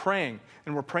when we're praying,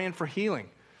 and we're praying for healing.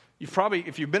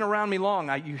 If you've been around me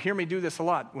long, you hear me do this a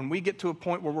lot. When we get to a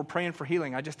point where we're praying for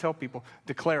healing, I just tell people,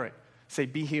 declare it. Say,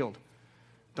 be healed.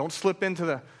 Don't slip into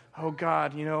the, oh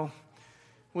God,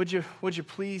 would you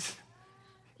please,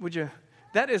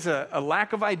 that is a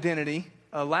lack of identity,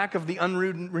 a lack of the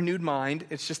unrenewed mind.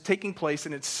 It's just taking place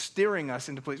and it's steering us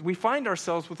into place. We find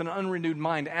ourselves with an unrenewed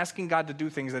mind asking God to do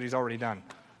things that he's already done.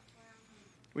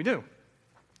 We do.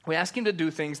 We ask him to do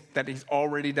things that he's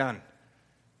already done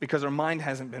because our mind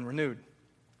hasn't been renewed.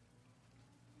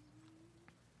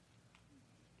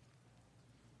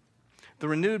 The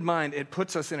renewed mind, it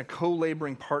puts us in a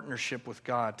co-laboring partnership with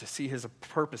God to see his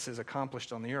purposes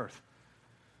accomplished on the earth.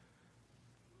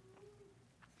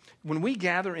 When we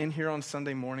gather in here on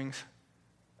Sunday mornings,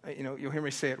 you'll hear me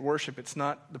say at worship, it's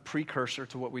not the precursor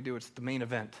to what we do, it's the main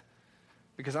event.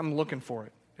 Because I'm looking for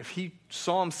it. If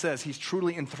Psalm says he's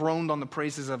truly enthroned on the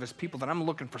praises of his people, then I'm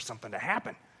looking for something to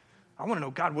happen. I want to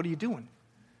know, God, what are you doing?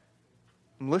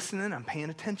 I'm listening, I'm paying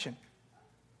attention.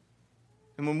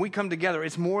 And when we come together,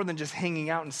 it's more than just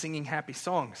hanging out and singing happy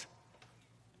songs.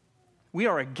 We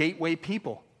are a gateway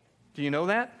people. Do you know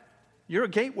that? You're a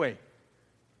gateway.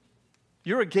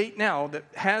 You're a gate now that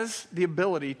has the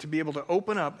ability to be able to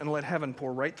open up and let heaven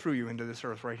pour right through you into this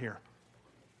earth right here.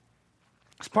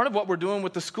 It's part of what we're doing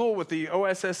with the school, with the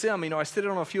OSSM. I sit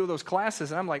in on a few of those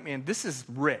classes, and I'm like, man, this is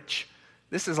rich.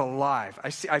 This is alive.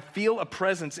 I feel a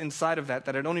presence inside of that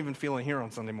I don't even feel in here on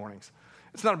Sunday mornings.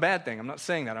 It's not a bad thing. I'm not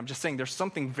saying that. I'm just saying there's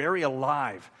something very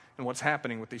alive in what's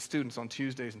happening with these students on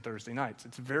Tuesdays and Thursday nights.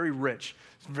 It's very rich.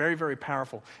 It's very, very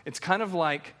powerful. It's kind of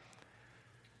like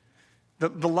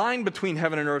the line between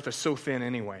heaven and earth is so thin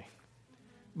anyway.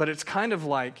 But it's kind of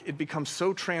like it becomes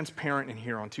so transparent in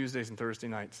here on Tuesdays and Thursday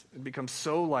nights. It becomes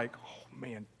so like, oh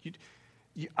man,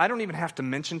 I don't even have to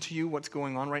mention to you what's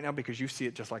going on right now because you see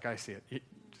it just like I see it. You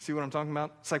see what I'm talking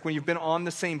about? It's like when you've been on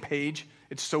the same page,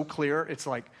 it's so clear. It's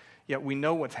like, yeah, we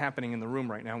know what's happening in the room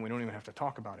right now, and we don't even have to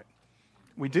talk about it.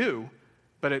 We do,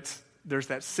 but there's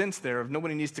that sense there of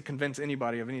nobody needs to convince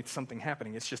anybody of something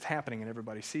happening. It's just happening, and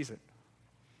everybody sees it.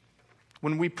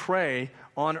 When we pray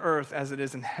on earth as it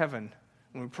is in heaven,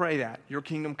 when we pray that, your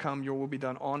kingdom come, your will be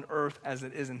done on earth as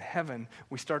it is in heaven,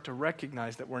 we start to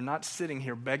recognize that we're not sitting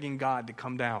here begging God to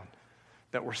come down,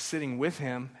 that we're sitting with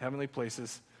him, heavenly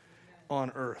places,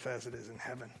 on earth as it is in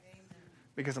heaven.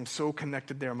 Because I'm so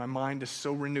connected there. My mind is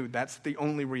so renewed. That's the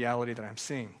only reality that I'm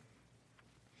seeing.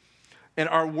 And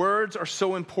our words are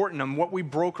so important on what we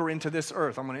broker into this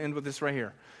earth. I'm going to end with this right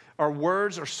here. Our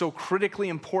words are so critically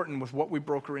important with what we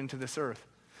broker into this earth.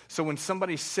 So when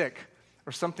somebody's sick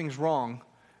or something's wrong,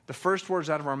 the first words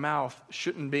out of our mouth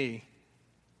shouldn't be,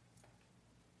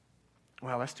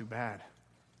 well, that's too bad.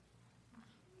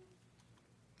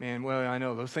 Man, well, I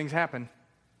know those things happen.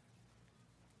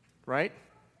 Right?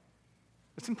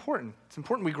 It's important. It's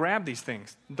important we grab these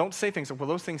things. Don't say things like, well,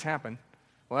 those things happen.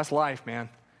 Well, that's life, man.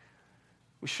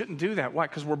 We shouldn't do that. Why?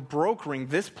 Because we're brokering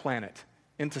this planet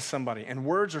into somebody. And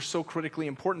words are so critically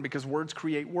important because words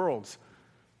create worlds.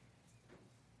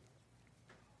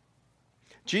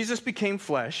 Jesus became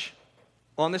flesh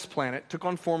on this planet, took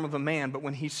on form of a man, but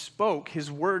when he spoke, his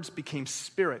words became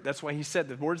spirit. That's why he said,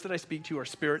 the words that I speak to you are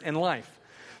spirit and life.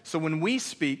 So when we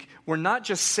speak, we're not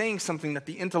just saying something that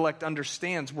the intellect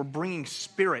understands, we're bringing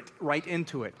spirit right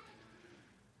into it.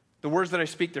 The words that I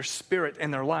speak, they're spirit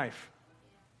and they're life.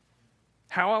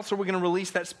 How else are we going to release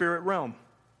that spirit realm?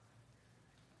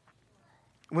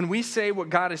 When we say what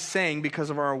God is saying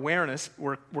because of our awareness,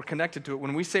 we're connected to it.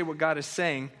 When we say what God is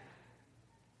saying,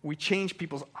 we change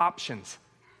people's options.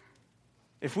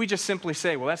 If we just simply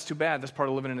say, well, that's too bad, that's part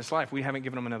of living in this life, we haven't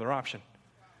given them another option.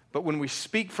 But when we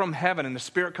speak from heaven and the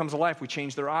Spirit comes alive, we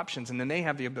change their options, and then they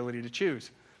have the ability to choose.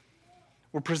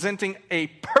 We're presenting a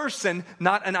person,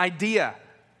 not an idea.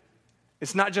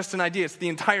 It's not just an idea, it's the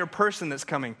entire person that's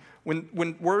coming.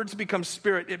 When words become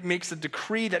spirit, it makes a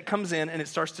decree that comes in, and it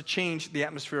starts to change the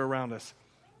atmosphere around us.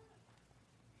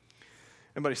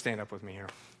 Everybody stand up with me here.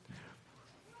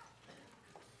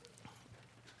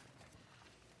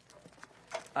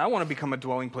 I want to become a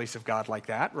dwelling place of God like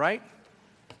that, right?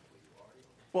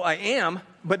 Well, I am,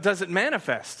 but does it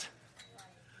manifest?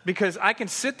 Because I can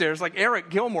sit there. It's like Eric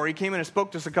Gilmore. He came in and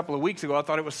spoke to us a couple of weeks ago. I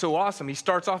thought it was so awesome. He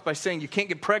starts off by saying you can't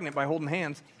get pregnant by holding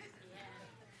hands.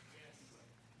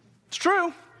 It's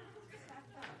true.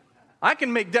 I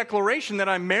can make declaration that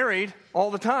I'm married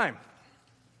all the time.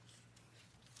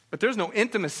 But there's no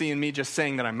intimacy in me just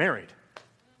saying that I'm married.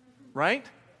 Right?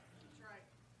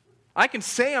 I can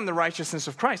say I'm the righteousness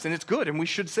of Christ, and it's good, and we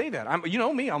should say that. You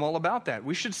know me, I'm all about that.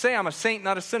 We should say I'm a saint,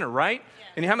 not a sinner, right? Yeah.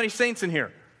 And how many saints in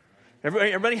here?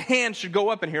 Everybody's hand should go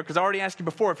up in here, because I already asked you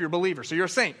before if you're a believer, so you're a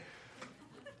saint.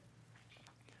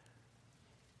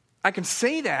 I can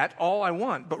say that all I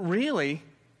want, but really,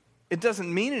 it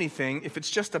doesn't mean anything if it's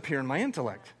just up here in my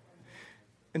intellect.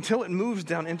 Until it moves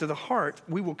down into the heart,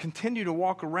 we will continue to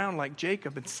walk around like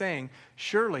Jacob and saying,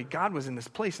 surely God was in this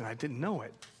place, and I didn't know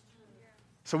it.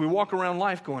 So we walk around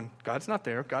life going, God's not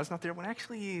there, when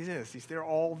actually He is. He's there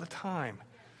all the time.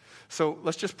 So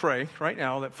let's just pray right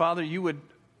now that, Father, you would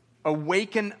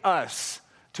awaken us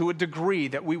to a degree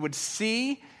that we would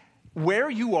see where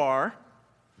you are,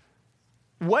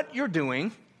 what you're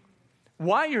doing,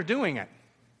 why you're doing it.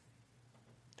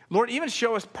 Lord, even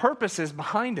show us purposes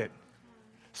behind it.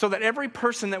 So that every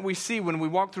person that we see when we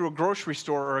walk through a grocery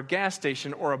store or a gas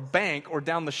station or a bank or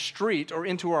down the street or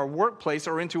into our workplace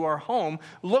or into our home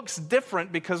looks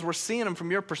different because we're seeing them from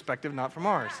your perspective, not from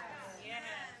ours.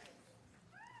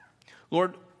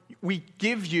 Lord, we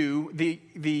give you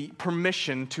the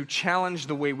permission to challenge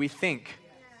the way we think.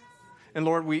 And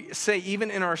Lord, we say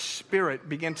even in our spirit,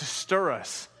 begin to stir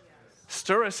us.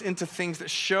 Stir us into things that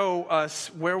show us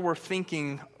where we're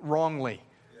thinking wrongly.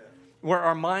 Where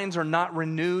our minds are not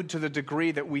renewed to the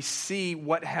degree that we see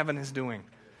what heaven is doing.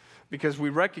 Because we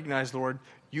recognize, Lord,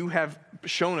 you have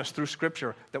shown us through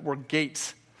Scripture that we're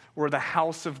gates. We're the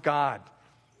house of God.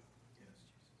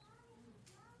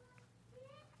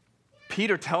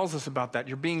 Peter tells us about that.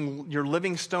 You're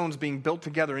living stones being built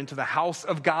together into the house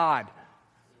of God.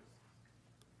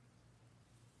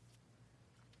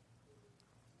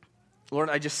 Lord,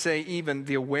 I just say even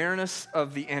the awareness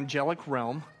of the angelic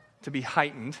realm to be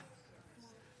heightened.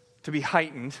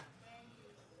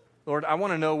 Lord, I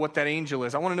want to know what that angel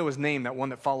is. I want to know his name, that one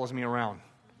that follows me around.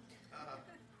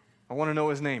 I want to know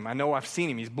his name. I know I've seen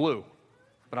him. He's blue.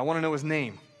 But I want to know his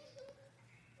name.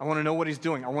 I want to know what he's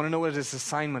doing. I want to know what his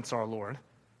assignments are, Lord.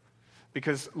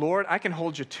 Because, Lord, I can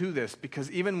hold you to this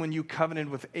because even when you covenanted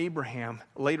with Abraham,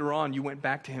 later on you went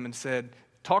back to him and said,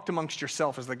 talked amongst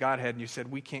yourself as the Godhead, and you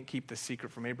said, we can't keep this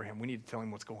secret from Abraham. We need to tell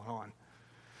him what's going on.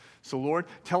 So, Lord,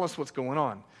 tell us what's going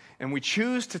on. And we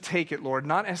choose to take it, Lord,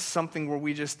 not as something where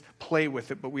we just play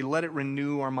with it, but we let it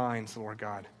renew our minds, Lord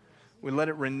God. We let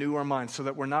it renew our minds so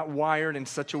that we're not wired in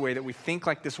such a way that we think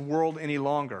like this world any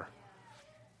longer.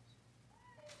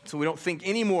 So we don't think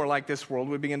any more like this world.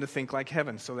 We begin to think like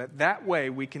heaven so that way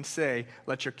we can say,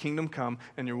 let your kingdom come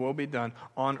and your will be done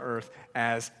on earth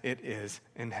as it is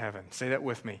in heaven. Say that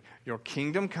with me. Your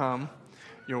kingdom come,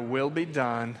 your will be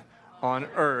done on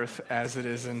earth as it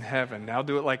is in heaven. Now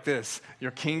do it like this.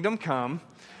 Your kingdom come,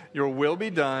 your will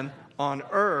be done on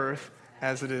earth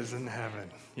as it is in heaven.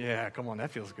 Yeah, come on,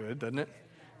 that feels good, doesn't it?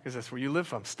 Because that's where you live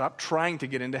from. Stop trying to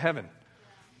get into heaven.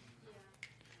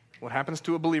 What happens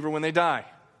to a believer when they die?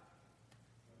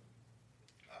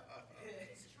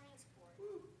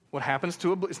 What happens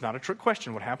to it's not a trick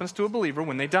question. What happens to a believer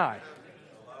when they die?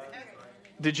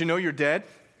 Did you know you're dead?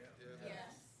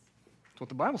 That's what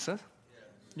the Bible says.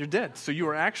 You're dead. So you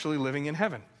are actually living in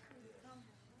heaven.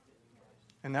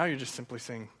 And now you're just simply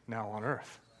saying, now on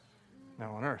earth.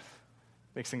 Now on earth.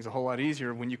 Makes things a whole lot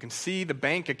easier when you can see the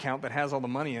bank account that has all the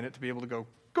money in it to be able to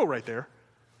go right there.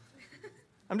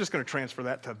 I'm just going to transfer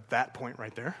that to that point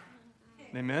right there.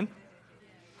 Amen?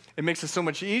 It makes it so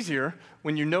much easier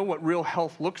when you know what real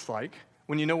health looks like,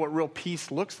 when you know what real peace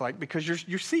looks like, because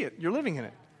you see it. You're living in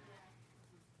it.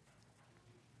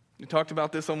 We talked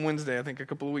about this on Wednesday, I think a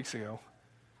couple of weeks ago.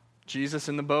 Jesus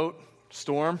in the boat,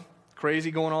 storm, crazy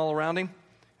going all around him,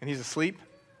 and he's asleep.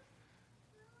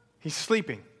 He's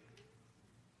sleeping.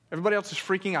 Everybody else is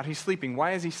freaking out. He's sleeping.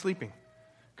 Why is he sleeping?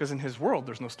 Because in his world,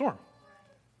 there's no storm.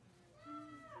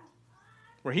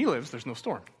 Where he lives, there's no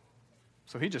storm.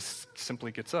 So he just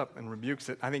simply gets up and rebukes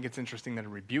it. I think it's interesting that he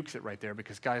rebukes it right there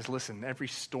because, guys, listen, every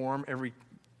storm, every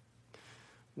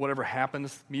whatever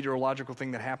happens, meteorological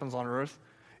thing that happens on earth,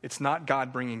 it's not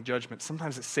God bringing judgment.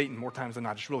 Sometimes it's Satan. More times than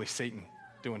not, it's really Satan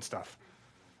doing stuff.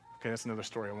 Okay, that's another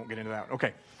story. I won't get into that.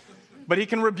 Okay. But he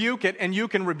can rebuke it, and you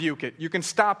can rebuke it. You can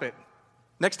stop it.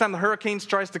 Next time the hurricane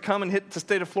tries to come and hit the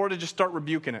state of Florida, just start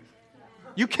rebuking it.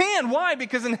 You can. Why?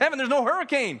 Because in heaven, there's no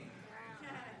hurricane.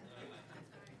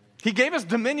 He gave us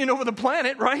dominion over the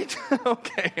planet, right?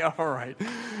 Okay, all right.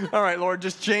 All right, Lord,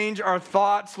 just change our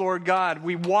thoughts, Lord God.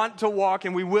 We want to walk,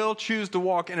 and we will choose to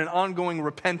walk in an ongoing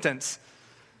repentance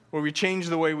where we change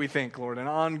the way we think, Lord, an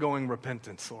ongoing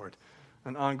repentance, Lord,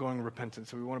 an ongoing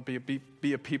repentance. So we want to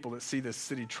be a people that see this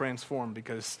city transformed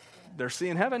because they're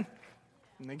seeing heaven,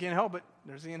 and they can't help it.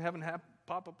 They're seeing heaven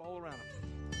pop up all around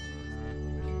them.